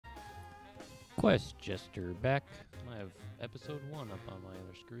Quest Jester back. I have episode 1 up on my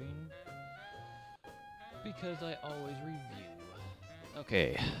other screen because I always review.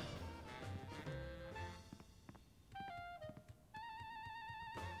 Okay.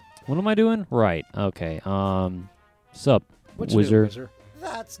 What am I doing? Right. Okay. Sup, What's Wizard? New, Wizard?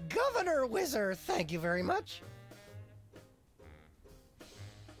 That's Governor Wizard. Thank you very much.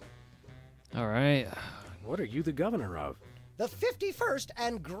 All right. What are you the governor of? The 51st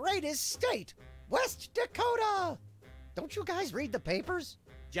and greatest state, West Dakota. Don't you guys read the papers?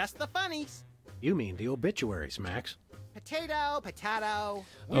 Just the funnies. You mean the obituaries, Max. Potato, potato.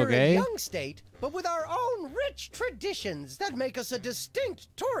 We're Okay. a young state, but with our own rich traditions that make us a distinct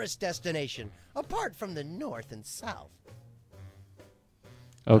tourist destination, apart from the North and South.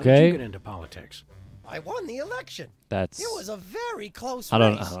 How did Okay. you get into politics? I won the election. That's. It was a very close I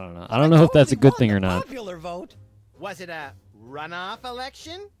don't race. know. but I don't know if that's a totally good thing won or the not. Popular vote. Was it a runoff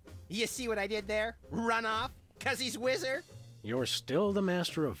election? You see what I did there? Runoff? 'Cause he's Wizard? You're still the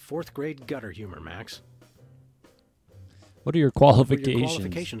master of 4th grade gutter humor, Max. What are your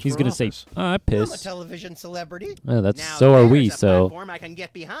qualifications? He's for gonna say, office? I I'm a piss. television celebrity. Oh, that's Now so are there's we. a So platform I can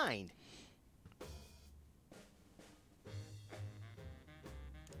get behind.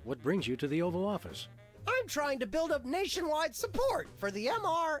 What brings you to the Oval Office? I'm trying to build up nationwide support for the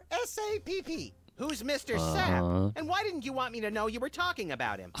MRSAPP. Who's Mr. Uh-huh. Sap? And why didn't you want me to know you were talking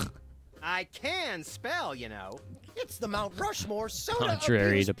about him? I can spell, you know. It's the Mount Rushmore Soda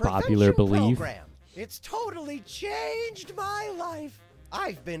Contrary Abuse to popular Prevention belief. Program. It's totally changed my life.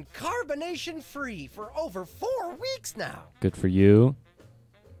 I've been carbonation free for over 4 weeks now. good for you.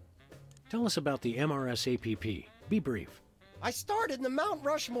 Tell us about the MRSAPP. Be brief. I started the Mount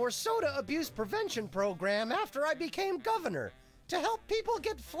Rushmore Soda Abuse Prevention Program after I became governor to help people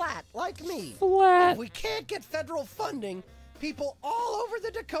get flat like me. Flat. If we can't get federal funding, people all over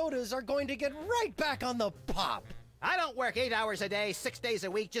the Dakotas are going to get right back on the pop. I don't work 8 hours a day, 6 days a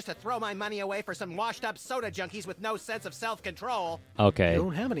week just to throw my money away for some washed-up soda junkies with no sense of self-control. Okay. You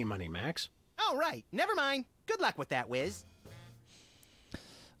don't have any money, Max. Oh, right. Never mind. Good luck with that, Wiz.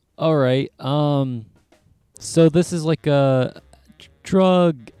 All right. So this is like a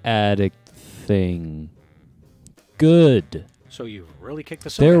drug addict thing. Good. So you've really kicked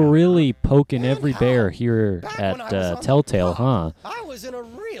the soda They're out, really poking And every how? bear here Back at when I was on the Telltale, pop, huh? I was in a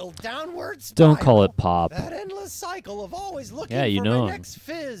real downward Don't spiral. call it pop. That endless cycle of always looking Yeah, you for know my him. next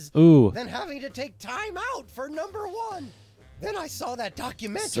fizz, Ooh. then having to take time out for number 1. Then I saw that So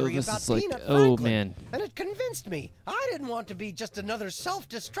documentary this about is like, Peanut oh Franklin, man. and it convinced me I didn't want to be just another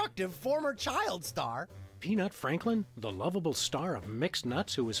self-destructive former child star. Peanut Franklin, the lovable star of mixed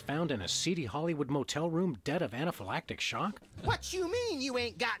nuts who was found in a seedy Hollywood motel room dead of anaphylactic shock? What you mean you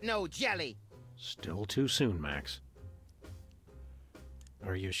ain't got no jelly? Still too soon, Max.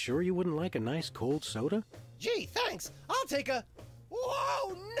 Are you sure you wouldn't like a nice cold soda? Gee, thanks. I'll take a...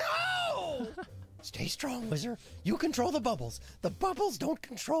 Whoa, no! Stay strong, Wizard. You control the bubbles. The bubbles don't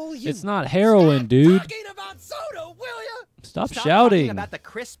control you. It's not heroin, Stop dude. talking about soda, will ya? Stop Stop shouting. talking about the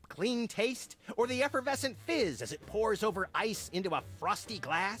crisp, clean taste or the effervescent fizz as it pours over ice into a frosty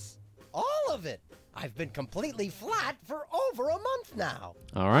glass. All of it. I've been completely flat for over a month now.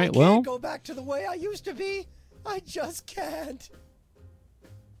 All I right, can't well, go back to the way I used to be. I just can't.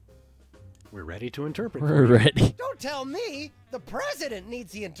 We're ready to interpret. we're for you. ready. Don't tell me. The president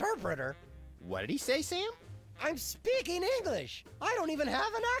needs the interpreter. What did he say, Sam? I'm speaking English. I don't even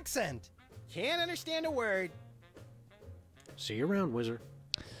have an accent. Can't understand a word. See you around, Wizard.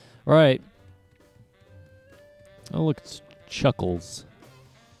 All right. Oh, look, it's Chuckles.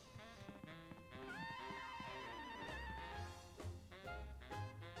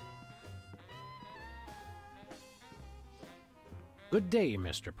 Good day,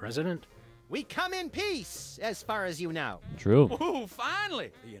 Mr. President. We come in peace, as far as you know. True. Oh,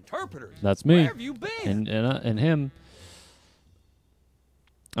 finally, the interpreters. That's me. Where have you been? And him.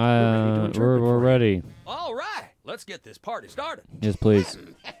 ready to interpret We're for you. ready. All right, let's get this party started. Yes, please.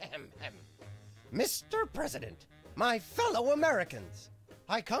 Mr. President, my fellow Americans,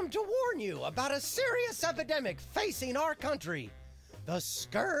 I come to warn you about a serious epidemic facing our country. The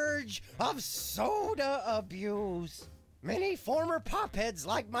scourge of soda abuse. Many former popheads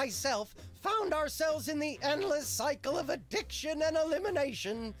like myself found ourselves in the endless cycle of addiction and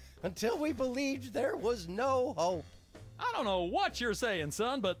elimination until we believed there was no hope. I don't know what you're saying,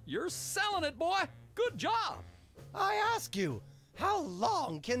 son, but you're selling it, boy. Good job. I ask you, how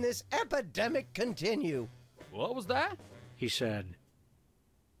long can this epidemic continue? What was that? He said,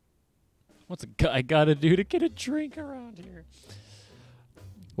 What's a guy got to do to get a drink around here?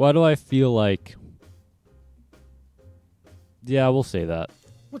 Why do I feel like... Yeah, we'll say that.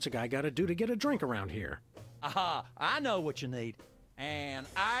 What's a guy got to do to get a drink around here? Aha, I know what you need. An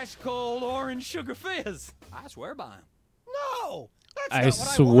ice-cold orange sugar fizz. I swear by him. No! That's I not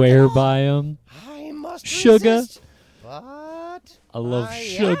what swear I want. by him. I must Sugar. resist, but I love I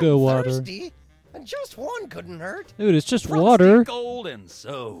sugar am water. thirsty, and just one couldn't hurt. Dude, it's just Frosty water. cold and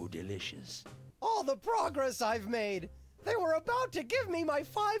so delicious. All the progress I've made. They were about to give me my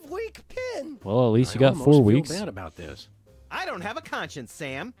 5-week pin. Well, at least you I got almost 4 feel weeks. bad about this. I don't have a conscience,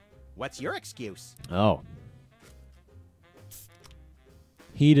 Sam. What's your excuse? Oh.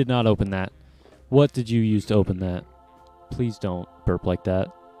 He did not open that. What did you use to open that? Please don't burp like that.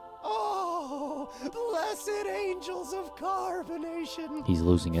 Oh, blessed angels of carbonation. He's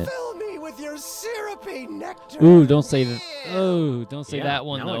losing it. Fill me with your syrupy nectar. Ooh, don't say that. Oh, don't say Yeah, that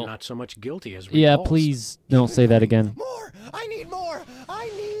one, now though. I'm not so much guilty as Yeah, repulsed. please don't say that again. More! I need more!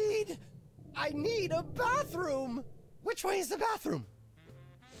 I need a bathroom! Which way is the bathroom?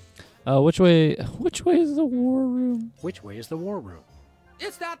 Which way is the war room? Which way is the war room?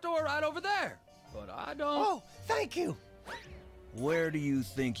 It's that door right over there. But I don't... Oh, thank you! Where do you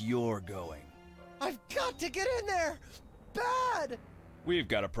think you're going? I've got to get in there! Bad! We've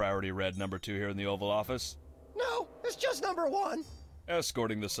got a priority red number 2 here in the Oval Office. No, it's just number 1.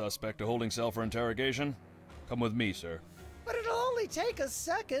 Escorting the suspect to holding cell for interrogation. Come with me, sir. But it'll only take a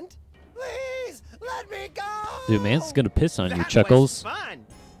second. Please, let me go! Dude, man's gonna piss on you, That Chuckles. was fun.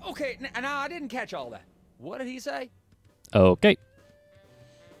 Okay, now I didn't catch all that. What did he say? Okay.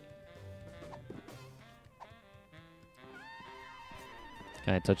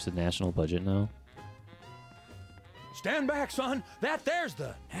 Can I touch the national budget now? Stand back, son. There's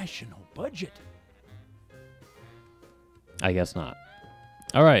the national budget. I guess not.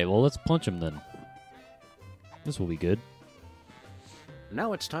 All right, well, let's punch him then. This will be good.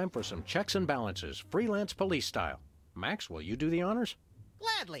 Now it's time for some checks and balances, freelance police style. Max, will you do the honors?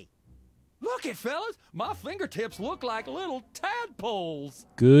 Gladly. Look it, fellas. My fingertips look like little tadpoles.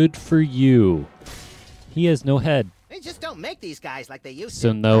 Good for you. He has no head, They just don't make these guys like they used so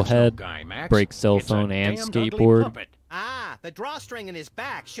to. no That's no head, guy, Max. break cell It's a phone and damned ugly skateboard. puppet. Ah, the drawstring in his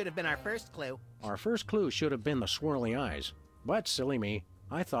back should have been our first clue. Our first clue should have been the swirly eyes. But, silly me,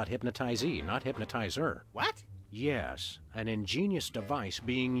 I thought hypnotizee, not hypnotizer. What? Yes, an ingenious device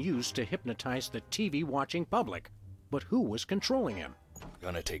being used to hypnotize the TV-watching public. But who was controlling him?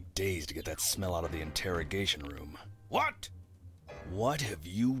 Gonna take days to get that smell out of the interrogation room. What? What have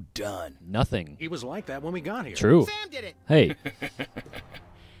you done? Nothing. He was like that when we got here. True. Sam did it. Hey,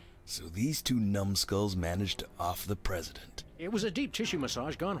 So these two numbskulls managed to off the president. It was a deep tissue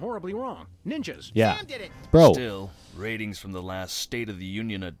massage gone horribly wrong. Ninjas. yeah. Sam did it. Bro, Still, ratings from the last State of the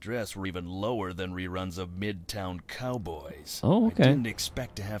Union address were even lower than reruns of Midtown Cowboys. Oh, I okay. didn't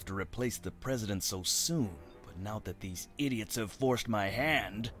expect to have to replace the president so soon, but now that these idiots have forced my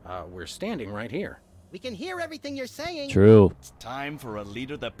hand, We're standing right here. We can hear everything you're saying. true. it's time for a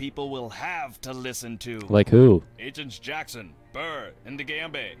leader the people will have to listen to. Like who? Agents Jackson, Burr, and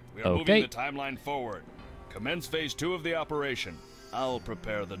DeGambe. We are Okay. moving the timeline forward. Commence phase 2 of the operation. I'll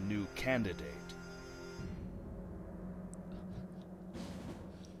prepare the new candidate.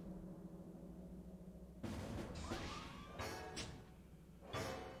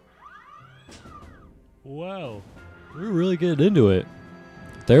 Wow. We're really getting into it.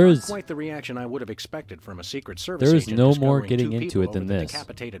 There Not is quite the reaction I would have expected from a Secret Service There is agent no more discovering getting two into people it than over the this.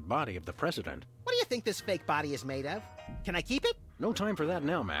 decapitated body of the president. What do you think this fake body is made of? Can I keep it? No time for that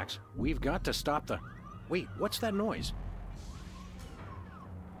now, Max. We've got to stop the... Wait, what's that noise?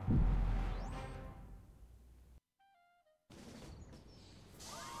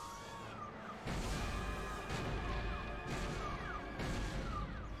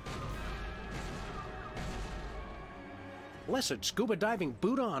 Blessed scuba diving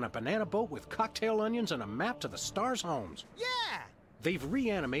Buddha on a banana boat with cocktail onions and a map to the stars' homes. Yeah. They've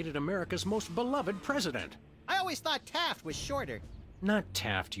reanimated America's most beloved president. I always thought Taft was shorter. Not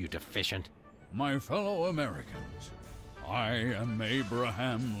Taft, you deficient. My fellow Americans, I am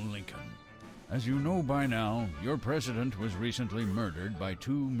Abraham Lincoln. As you know by now, your president was recently murdered by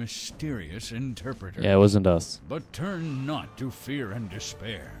two mysterious interpreters. Yeah, it wasn't us. But turn not to fear and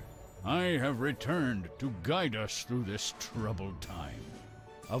despair. I have returned to guide us through this troubled time.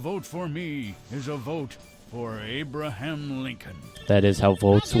 A vote for me is a vote for Abraham Lincoln. That is how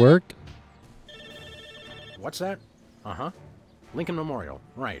votes work. What's that? Uh-huh. Lincoln Memorial.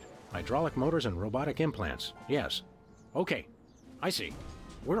 Right. Hydraulic motors and robotic implants. Yes. Okay. I see.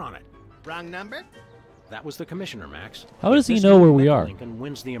 We're on it. Wrong number? That was the commissioner, Max. How does he This know time where we Lincoln are? Lincoln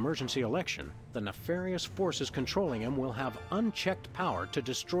wins the emergency election. The nefarious forces controlling him will have unchecked power to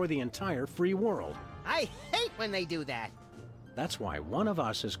destroy the entire free world. I hate when they do that. That's why one of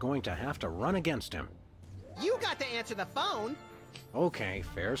us is going to have to run against him. You got to answer the phone. Okay,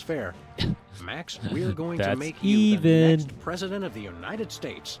 fair's fair. Max, we're going to That's make you the even. next president of the United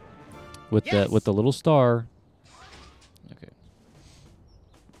States. With Yes. the little star. Okay.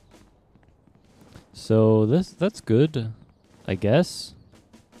 So that's good, I guess.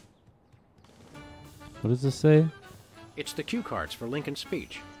 What does this say? It's the cue cards for Lincoln's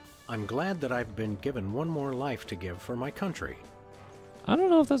speech. I'm glad that I've been given one more life to give for my country. I don't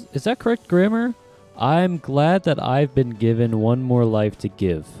know if is that correct grammar? I'm glad that I've been given one more life to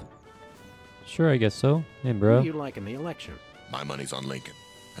give. Sure, I guess so. Hey, Who bro. do you like in the election? My money's on Lincoln,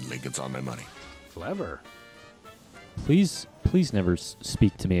 and Lincoln's on my money. Clever. Please never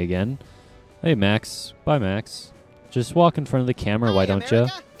speak to me again. Hey, Max. Bye, Max. Just walk in front of the camera, why Hi, don't you?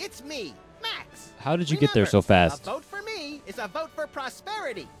 America. It's me, Max. How did you get there so fast? A vote for me is a vote for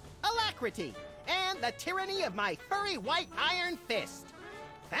prosperity, alacrity, and the tyranny of my furry white iron fist.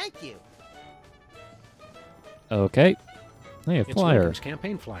 Thank you. Okay. Hey, a It's flyer. Lincoln's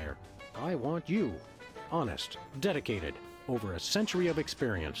campaign flyer. I want you. Honest, dedicated, over a century of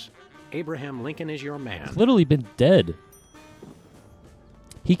experience. Abraham Lincoln is your man. He's literally been dead.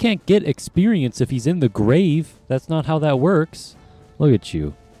 He can't get experience if he's in the grave. That's not how that works. Look at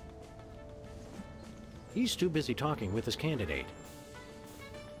you. He's too busy talking with his candidate.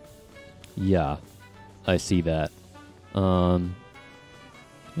 Yeah, I see that.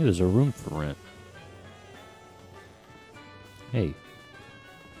 Yeah, there's a room for rent. Hey.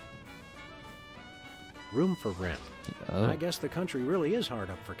 Room for rent. Oh. I guess the country really is hard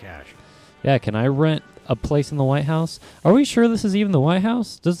up for cash. Yeah, can I rent a place in the White House? Are we sure this is even the White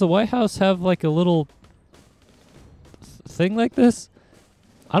House? Does the White House have like a little thing like this?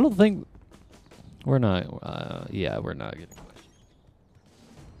 I don't think we're not. Yeah, we're not getting questions.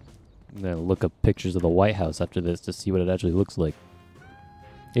 I'm gonna look up pictures of the White House after this to see what it actually looks like.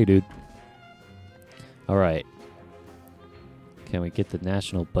 Hey, dude. All right. Can we get the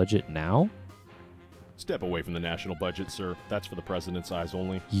national budget now? Step away from the national budget, sir. That's for the president's eyes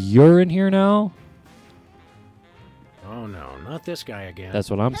only. You're in here now? Oh no, not this guy again. That's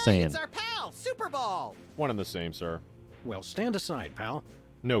what I'm Hey, saying. it's our pal, Super Bowl. One and the same, sir. Well, stand aside, pal.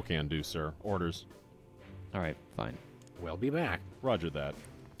 No can do, sir. Orders. All right, fine. We'll be back. Roger that.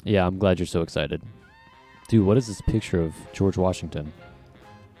 Yeah, I'm glad you're so excited. Dude, what is this picture of George Washington?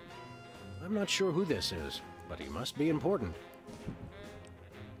 I'm not sure who this is, but he must be important.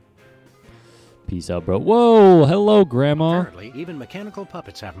 Peace out, bro. Whoa, hello, Grandma. Apparently, even mechanical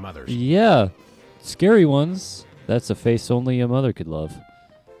puppets have mothers. Yeah, scary ones. That's a face only a mother could love.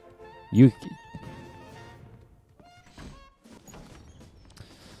 You.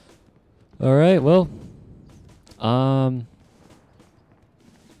 All right, well,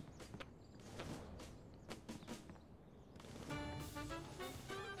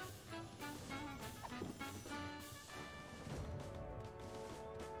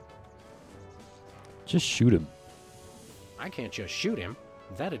 just shoot him. I can't just shoot him.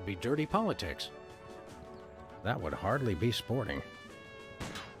 That'd be dirty politics. That would hardly be sporting.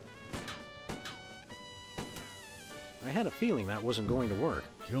 I had a feeling that wasn't going to work.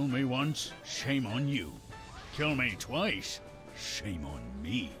 Kill me once, shame on you. Kill me twice, shame on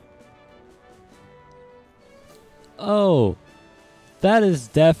me. Oh, that is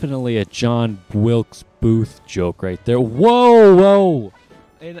definitely a John Wilkes Booth joke right there. Whoa, whoa.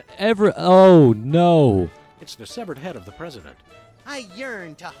 And oh, no. It's the severed head of the president. I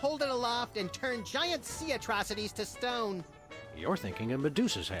yearn to hold it aloft and turn giant sea atrocities to stone. You're thinking of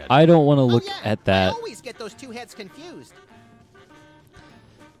Medusa's head. I don't want to look oh, yeah. at that. I always get those two heads confused.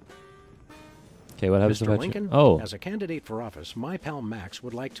 Okay, what happens Mr. if I Lincoln, Oh, as a candidate for office, my pal Max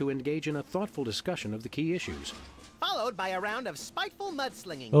would like to engage in a thoughtful discussion of the key issues. Followed by a round of spiteful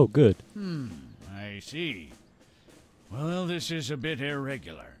mudslinging. oh, good. I see. Well, this is a bit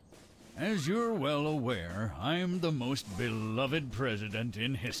irregular. As you're well aware, I'm the most beloved president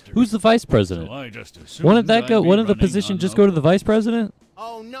in history. Who's the vice president? So I just assumed Wouldn't that I'd go? be Wouldn't the running position on just go to the vice president?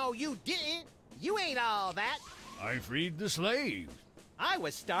 Oh, no, you didn't. You ain't all that. I freed the slaves. I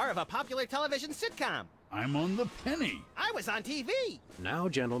was star of a popular television sitcom. I'm on the penny. I was on TV. Now,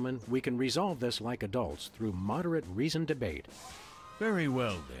 gentlemen, we can resolve this like adults through moderate reasoned debate. Very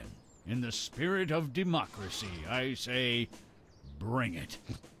well, then. In the spirit of democracy, I say, bring it.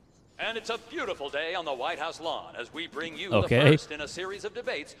 And it's a beautiful day on the White House lawn as we bring you Okay. the first in a series of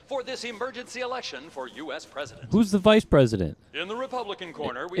debates for this emergency election for U.S. President. Who's the vice president? In the Republican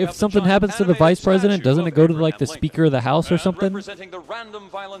corner, we If have the something giant happens to the animated vice president, statue doesn't of it go to like Abraham the Lincoln. Speaker of the House or And something? representing the Random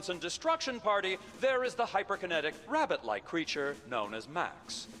Violence and Destruction Party, there is the hyperkinetic, rabbit-like creature known as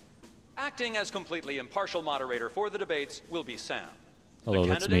Max. Acting as completely impartial moderator for the debates will be Sam. Hello, the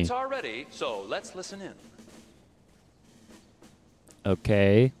that's candidates me. are ready, so let's listen in.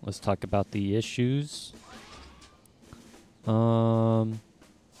 Okay, let's talk about the issues. Where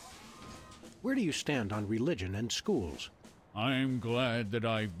do you stand on religion and schools? I'm glad that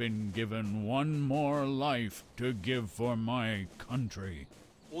I've been given one more life to give for my country.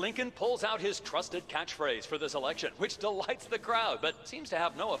 Lincoln pulls out his trusted catchphrase for this election, which delights the crowd, but seems to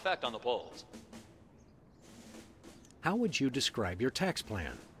have no effect on the polls. How would you describe your tax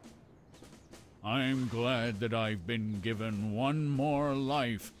plan? I'm glad that I've been given one more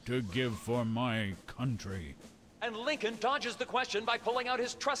life to give for my country. And Lincoln dodges the question by pulling out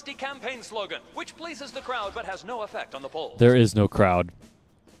his trusty campaign slogan, which pleases the crowd but has no effect on the polls. There is no crowd.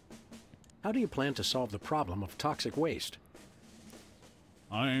 How do you plan to solve the problem of toxic waste?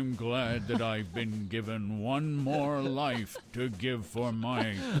 I'm glad that I've been given one more life to give for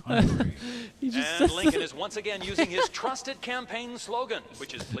my country. And Lincoln is once again using his trusted campaign slogan,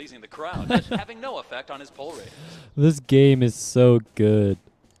 which is pleasing the crowd, but having no effect on his poll ratings. This game is so good.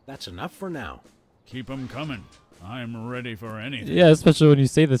 That's enough for now. Keep 'em coming. I'm ready for anything. Yeah, especially when you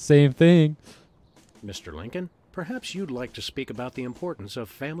say the same thing. Mr. Lincoln, perhaps you'd like to speak about the importance of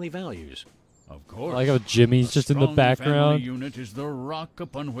family values. Of course. I like how Jimmy's just in the Strong background. Family unit is the rock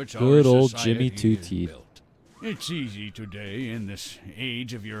upon which Good our old society Jimmy Two is Teeth. built. It's easy today in this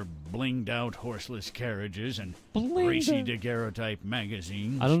age of your blinged-out horseless carriages and racy daguerreotype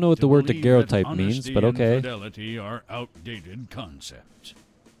magazines. I don't know what to the word believe daguerreotype that means, honesty but and okay. Fidelity are outdated concepts.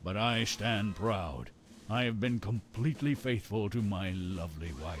 But I stand proud. I have been completely faithful to my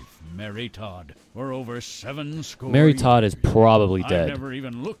lovely wife, Mary Todd, for over 7 score Mary Todd is years. probably dead. I've never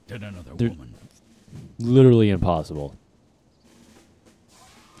even looked at another They're woman. literally impossible.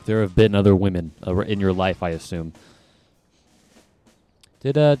 There have been other women in your life, I assume.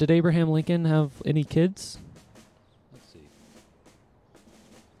 Did Abraham Lincoln have any kids? Let's see.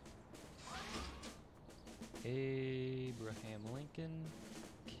 Abraham Lincoln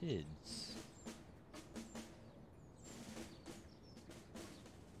kids.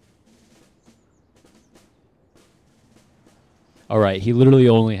 All right, he literally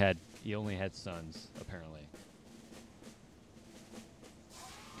only had sons, apparently.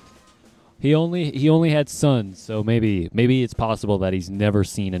 He only had sons, so maybe it's possible that he's never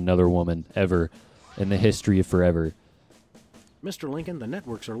seen another woman ever in the history of forever. Mr. Lincoln, the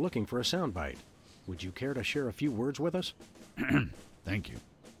networks are looking for a soundbite. Would you care to share a few words with us? Thank you.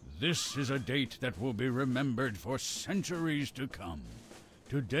 This is a date that will be remembered for centuries to come.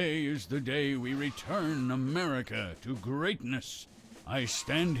 Today is the day we return America to greatness. I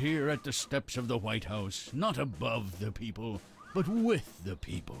stand here at the steps of the White House, not above the people, but with the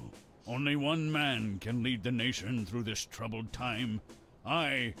people. Only one man can lead the nation through this troubled time.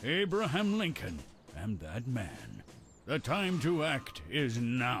 I, Abraham Lincoln, am that man. The time to act is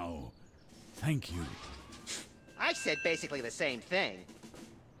now. Thank you. I said basically the same thing.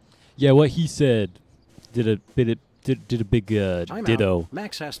 Yeah, what he said did a big I'm ditto. out.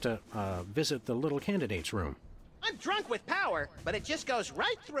 Max has to visit the little candidates room. I'm drunk with power, but it just goes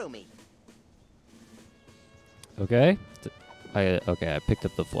right through me. Okay. I picked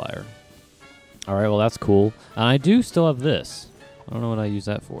up the flyer. All right, well that's cool. And I do still have this. I don't know what I use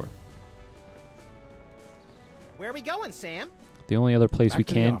that for. Where are we going, Sam? The only other place we Back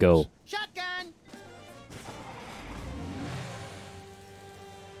to the can go. office. Shotgun!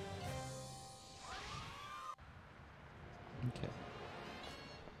 Okay.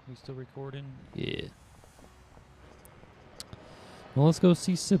 We still recording? Yeah. Well, let's go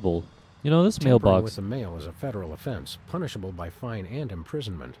see Sybil. You know, this Tampering mailbox. with the mail is a federal offense, punishable by fine and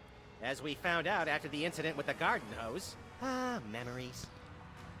imprisonment. As we found out after the incident with the garden hose. Ah, memories.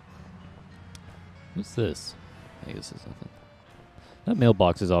 What's this? I think this is nothing. That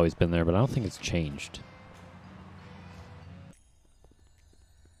mailbox has always been there, but I don't think it's changed.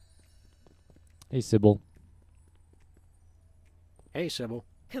 Hey, Sybil. Hey, Sybil.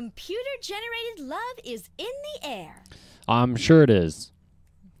 Computer-generated love is in the air. I'm sure it is.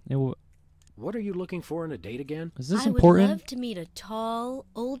 What are you looking for in a date again? Is this I important? would love to meet a tall,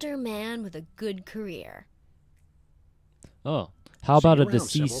 older man with a good career. Oh, how about See a you around,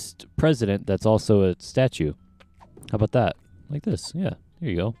 Sybil. deceased president that's also a statue? How about that? Like this. Yeah, here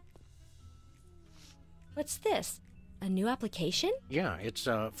you go. What's this? A new application? Yeah, it's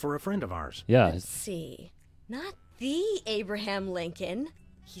for a friend of ours. Yeah. Let's see. Not the Abraham Lincoln.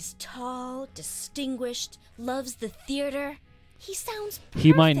 He's tall, distinguished, loves the theater. He sounds perfect.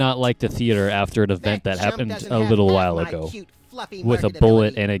 He might not like the theater after an event that chump happened doesn't a have little half while my ago cute, fluffy with a marketability.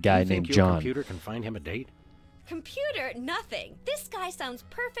 bullet and a guy you think named your John. computer can find him a date? computer, nothing. This guy sounds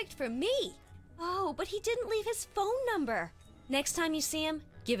perfect for me. Oh, but he didn't leave his phone number. Next time you see him,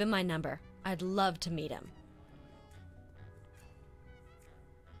 give him my number. I'd love to meet him.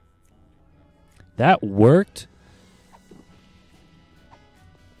 That worked?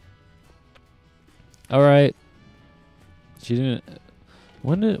 All right. She didn't.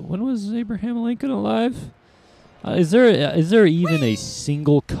 When was Abraham Lincoln alive? Is there even a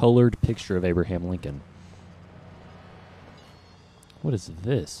single colored picture of Abraham Lincoln? What is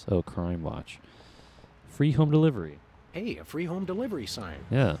this? Oh, Crime Watch. Free home delivery. Hey, a free home delivery sign.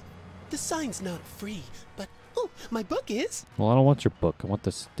 Yeah. The sign's not free, but oh, my book is. Well, I don't want your book. I want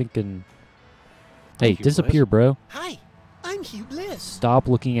the stinking. Hey, Hugh disappear, bro. Hi, I'm Hugh Bliss. Stop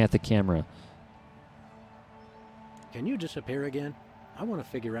looking at the camera. Can you disappear again? I want to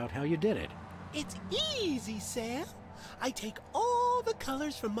figure out how you did it. It's easy, Sam. I take all the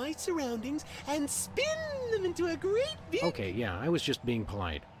colors from my surroundings and spin them into a great big... Okay, yeah, I was just being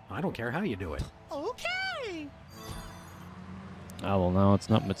polite. I don't care how you do it. Okay. Oh, well, no, it's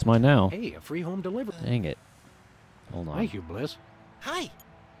not. It's mine now. Hey, a free home delivery. Dang it. Hold on. Hi, Hugh Bliss. Hi.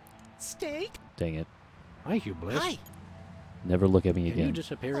 Steak. Dang it. Hi, Hugh Bliss. Hi. Never look at me Can again. you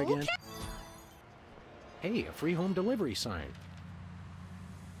disappear again? Hey, a free home delivery sign.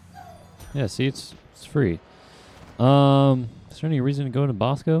 Yeah, see, it's free. Is there any reason to go to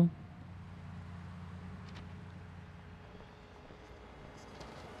Bosco?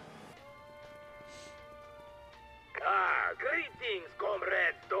 Greetings,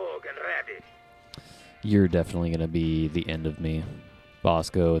 comrades Dog and Rabbit. You're definitely going to be the end of me.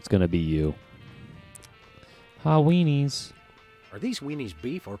 Bosco, it's going to be you. Ha, weenies. Are these weenies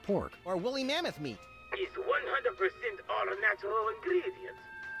beef or pork? Or woolly mammoth meat? It's 100% all natural ingredients.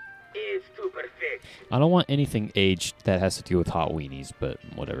 It's to perfection. I don't want anything aged that has to do with hot weenies, but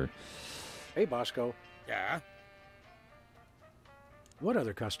whatever. Hey, Bosco. Yeah? What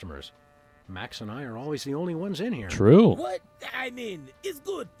other customers? Max and I are always the only ones in here. True. What? I mean, it's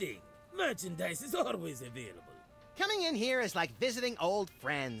good thing. Merchandise is always available. Coming in here is like visiting old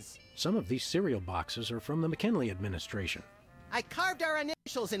friends. Some of these cereal boxes are from the McKinley administration. I carved our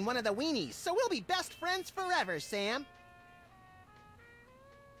initials in one of the weenies, so we'll be best friends forever, Sam.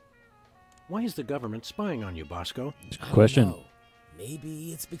 Why is the government spying on you, Bosco? Question.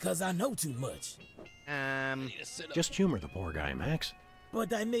 Maybe it's because I know too much. Just humor the poor guy, Max.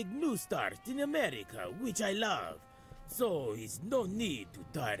 But I make new stars in America, which I love. So it's no need to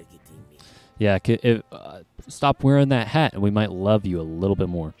targeting me. Yeah, stop wearing that hat and we might love you a little bit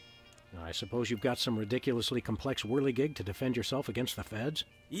more. I suppose you've got some ridiculously complex whirligig to defend yourself against the feds?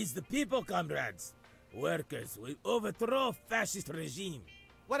 It's the people, comrades. Workers will overthrow fascist regime.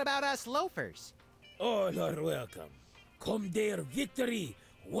 What about us loafers? All are welcome. Come their victory,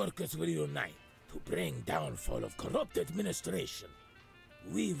 workers will unite to bring downfall of corrupt administration.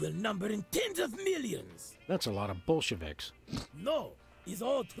 We will number in tens of millions. That's a lot of Bolsheviks. No, it's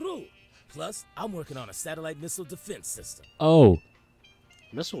all true. Plus, I'm working on a satellite missile defense system. Oh.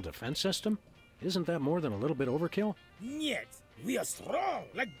 Missile defense system? Isn't that more than a little bit overkill? Yet, we are strong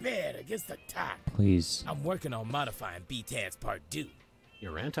like bear against attack. Please. I'm working on modifying BTAD's Part 2.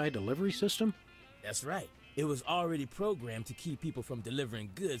 Your anti-delivery system? That's right. It was already programmed to keep people from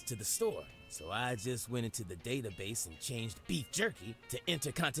delivering goods to the store. So I just went into the database and changed beef jerky to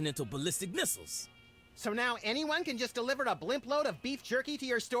intercontinental ballistic missiles. So now anyone can just deliver a blimp load of beef jerky to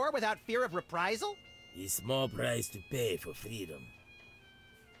your store without fear of reprisal? A small price to pay for freedom.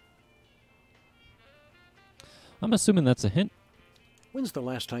 I'm assuming that's a hint. When's the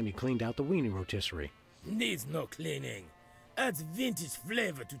last time you cleaned out the weenie rotisserie? Needs no cleaning. Adds vintage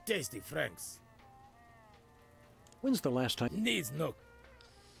flavor to Tasty Franks. When's the last time? Needs no.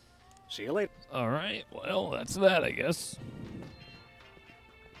 See you later. All right. Well, that's that, I guess.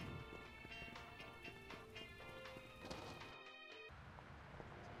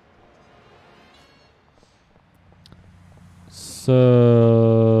 So,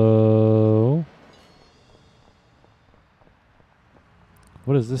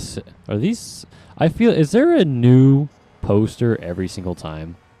 what is this? Are these? I feel. Is there a new poster every single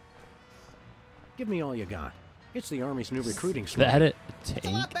time? Give me all you got. It's the Army's new recruiting Is that slogan. It's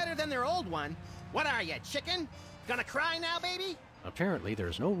a lot better than their old one. What are you, chicken? Gonna cry now, baby? Apparently,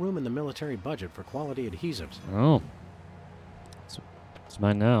 there's no room in the military budget for quality adhesives. Oh. It's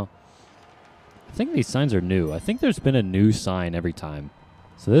mine now. I think these signs are new. I think there's been a new sign every time.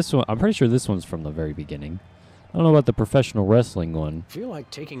 So this one, I'm pretty sure this one's from the very beginning. I don't know about the professional wrestling one. Feel like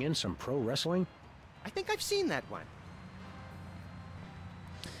taking in some pro wrestling? I think I've seen that one.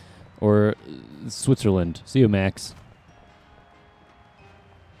 Or Switzerland. See you, Max.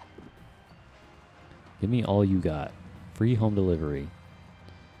 Give me all you got. Free home delivery.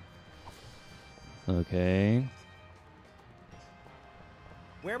 Okay.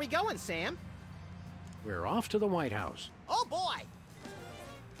 Where are we going, Sam? We're off to the White House. Oh, boy!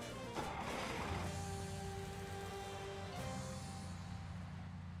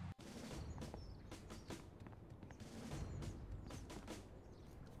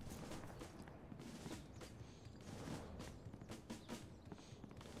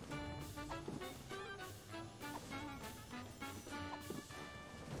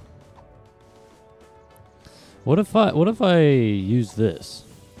 What if I use this?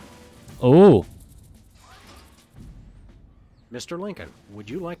 Oh. Mr. Lincoln, would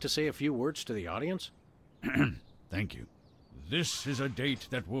you like to say a few words to the audience? Thank you. This is a date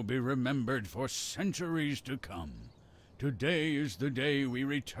that will be remembered for centuries to come. Today is the day we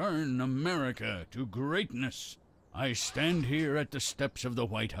return America to greatness. I stand here at the steps of the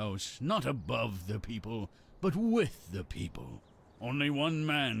White House, not above the people, but with the people. Only one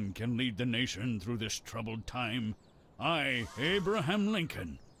man can lead the nation through this troubled time. I, Abraham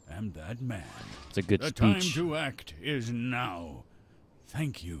Lincoln, am that man. It's a good The speech. time to act is now.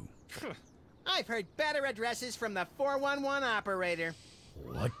 Thank you. I've heard better addresses from the 411 operator.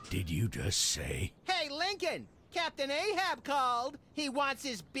 What did you just say? Hey, Lincoln! Captain Ahab called. He wants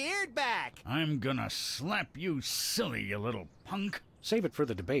his beard back. I'm gonna slap you silly, you little punk. Save it for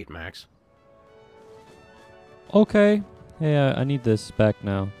the debate, Max. Okay. Hey, I need this back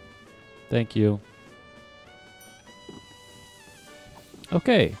now. Thank you.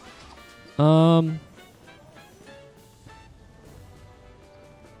 Okay.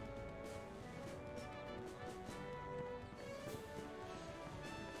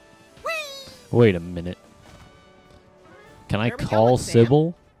 Wait a minute. Can I call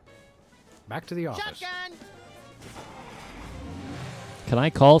Sybil? Back to the office. Shotgun! Can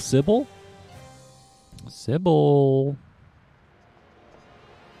I call Sybil? Sybil.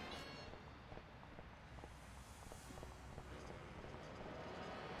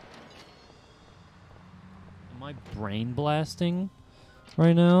 Am I brain blasting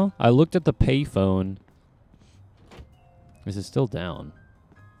right now? I looked at the payphone. Is it still down?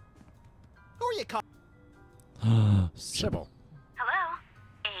 Who are you calling? Sybil. Hello?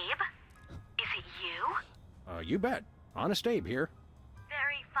 Abe? Is it you? You bet. Honest Abe here.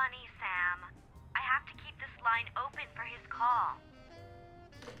 Very funny, Sam. I have to keep this line open for his call.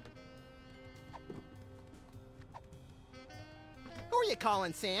 Who are you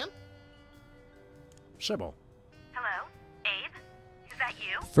calling, Sam? Sybil. Hello? Abe? Is that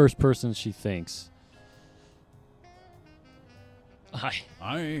you? First person she thinks. Hi.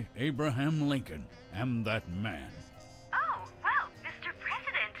 I, Abraham Lincoln, am that man. Oh, well, Mr.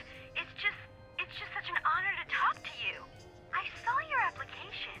 President, it's just such an honor to talk to you. I saw your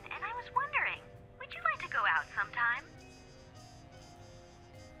application and I was wondering, would you like to go out sometime?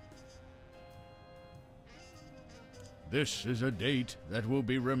 This is a date that will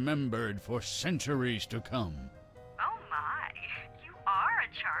be remembered for centuries to come. Oh my, you are a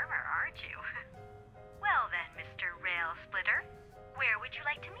charmer, aren't you? Well then, Mr. Rail Splitter, where would you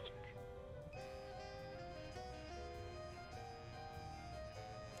like to meet?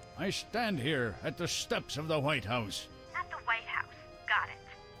 I stand here at the steps of the White House. At the White House. Got it.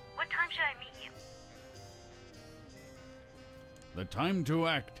 What time should I meet you? The time to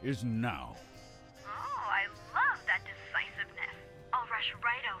act is now. Oh, I love that decisiveness. I'll rush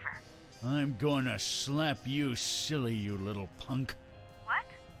right over. I'm gonna slap you silly, you little punk. What?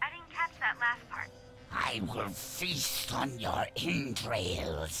 I didn't catch that last part. I will feast on your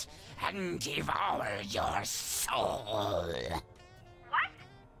entrails and devour your soul. What?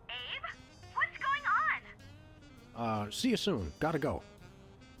 Abe? What's going on? See you soon. Gotta go.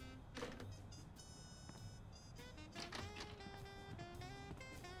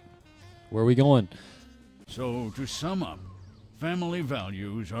 Where are we going? So, to sum up, family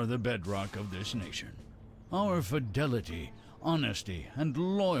values are the bedrock of this nation. Our fidelity, honesty, and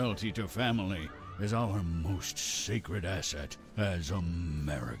loyalty to family is our most sacred asset as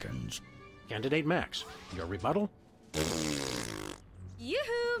Americans. Candidate Max, your rebuttal?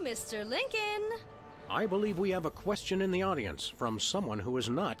 Yoo-hoo, Mr. Lincoln. I believe we have a question in the audience from someone who is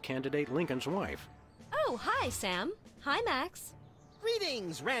not Candidate Lincoln's wife. Oh, hi, Sam. Hi, Max.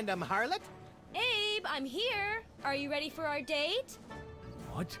 Greetings, random harlot. Abe, I'm here. Are you ready for our date?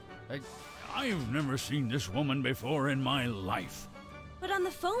 What? I've never seen this woman before in my life. But on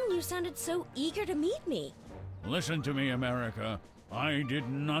the phone, you sounded so eager to meet me. Listen to me, America. I did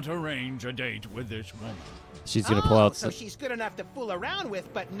not arrange a date with this woman. She's gonna pull out so she's good enough to fool around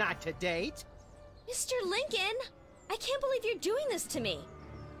with, but not to date. Mr. Lincoln, I can't believe you're doing this to me.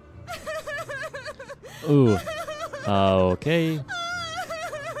 Ooh. Okay.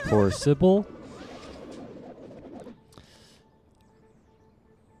 Poor Sybil.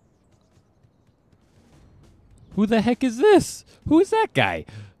 Who the heck is this? Who is that guy?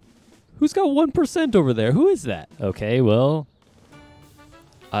 Who's got 1% over there? Who is that? Okay, well,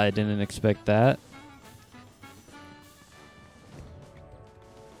 I didn't expect that.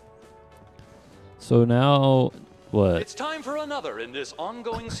 So now, what? It's time for another in this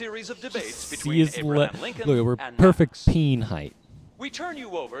ongoing series of debates between See, Abraham Lincoln look, we're and perfect Max. peen height. We turn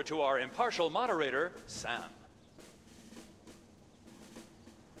you over to our impartial moderator, Sam.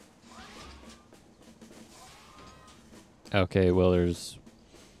 Okay, well, there's...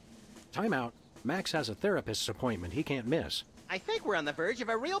 Time out. Max has a therapist's appointment he can't miss. I think we're on the verge of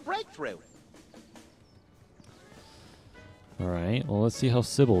a real breakthrough. All right, well, let's see how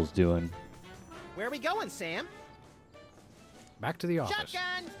Sybil's doing. Where are we going, Sam? Back to the office.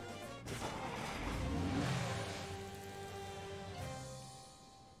 Shotgun!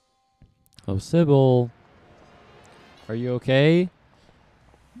 Oh, Sybil. Are you okay?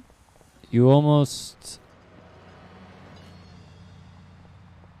 You almost...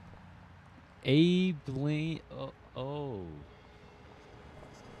 Abe Lane... Oh.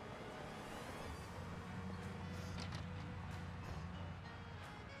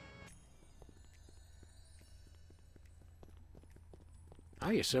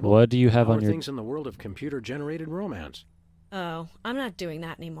 Hiya, Sybil. What do you have How on are your... things in the world of computer-generated romance? Oh, I'm not doing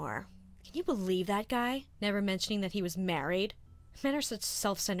that anymore. Can you believe that guy? Never mentioning that he was married? Men are such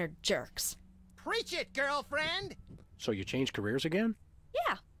self-centered jerks. Preach it, girlfriend! So you changed careers again?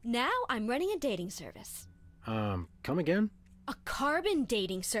 Yeah, now I'm running a dating service. Come again? A carbon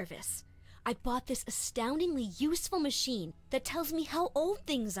dating service. I bought this astoundingly useful machine that tells me how old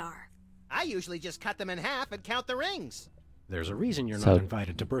things are. I usually just cut them in half and count the rings. There's a reason you're So- not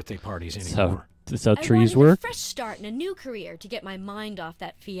invited to birthday parties anymore. That's how I trees wanted work? a fresh start and a new career to get my mind off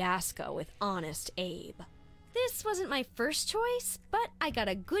that fiasco with Honest Abe. This wasn't my first choice, but I got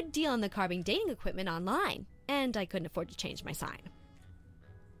a good deal on the carbon dating equipment online, and I couldn't afford to change my sign.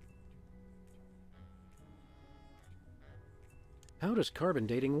 How does carbon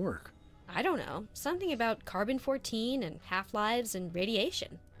dating work? I don't know. Something about carbon-14 and half-lives and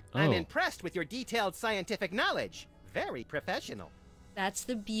radiation. I'm impressed with your detailed scientific knowledge. Very professional. That's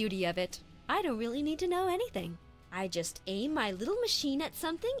the beauty of it. I don't really need to know anything. I just aim my little machine at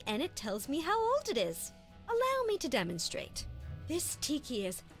something and it tells me how old it is. Allow me to demonstrate. This tiki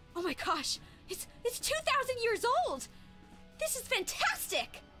is, oh my gosh, it's 2,000 years old! This is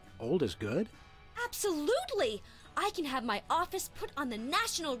fantastic! Old is good? Absolutely! I can have my office put on the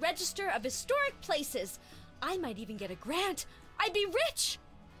National Register of Historic Places. I might even get a grant. I'd be rich!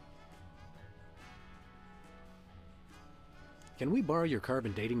 Can we borrow your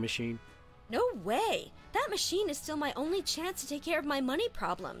carbon dating machine? No way! That machine is still my only chance to take care of my money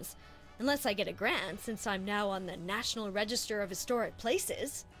problems. Unless I get a grant, since I'm now on the National Register of Historic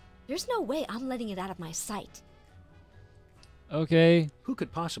Places. There's no way I'm letting it out of my sight. Okay. Who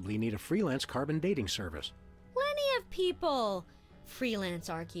could possibly need a freelance carbon dating service? Plenty of people. Freelance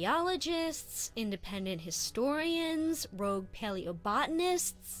archaeologists, independent historians, rogue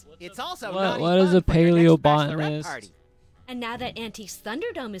paleobotanists. It's also What is a paleobotanist? And now that Antiques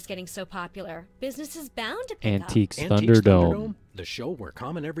Thunderdome is getting so popular, business is bound to pick Antiques up. Thunderdome. The show where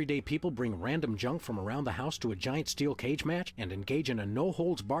common everyday people bring random junk from around the house to a giant steel cage match and engage in a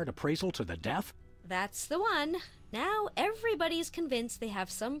no-holds-barred appraisal to the death? That's the one. Now everybody's convinced they have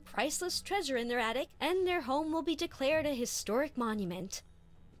some priceless treasure in their attic, and their home will be declared a historic monument.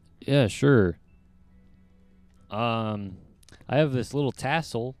 Yeah, sure. I have this little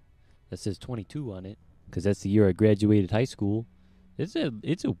tassel that says 22 on it, because that's the year I graduated high school. It's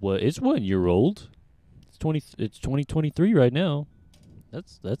 1 year old. It's 2023 right now.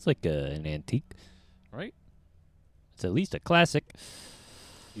 That's like an antique, right? It's at least a classic.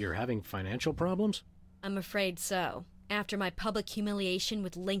 You're having financial problems? I'm afraid so. After my public humiliation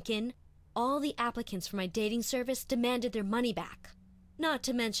with Lincoln, all the applicants for my dating service demanded their money back. Not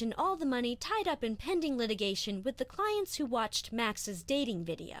to mention all the money tied up in pending litigation with the clients who watched Max's dating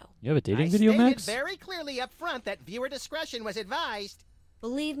video. You have a dating video, Max? I stated very clearly up front that viewer discretion was advised.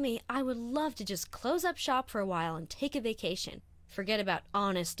 Believe me, I would love to just close up shop for a while and take a vacation. Forget about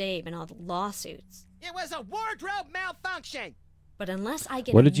Honest Abe and all the lawsuits. It was a wardrobe malfunction! But unless I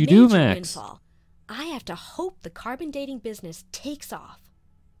get What a did you do, major Max? windfall, I have to hope the carbon dating business takes off.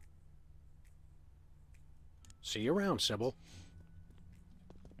 See you around, Sybil.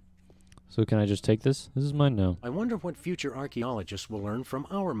 So can I just take this? This is mine now. I wonder what future archaeologists will learn from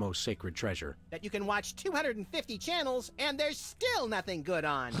our most sacred treasure. That you can watch 250 channels and there's still nothing good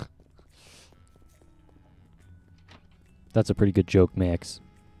on. That's a pretty good joke, Max.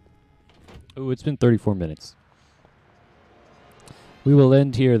 Oh, it's been 34 minutes. We will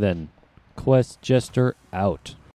end here then. Quest Jester out.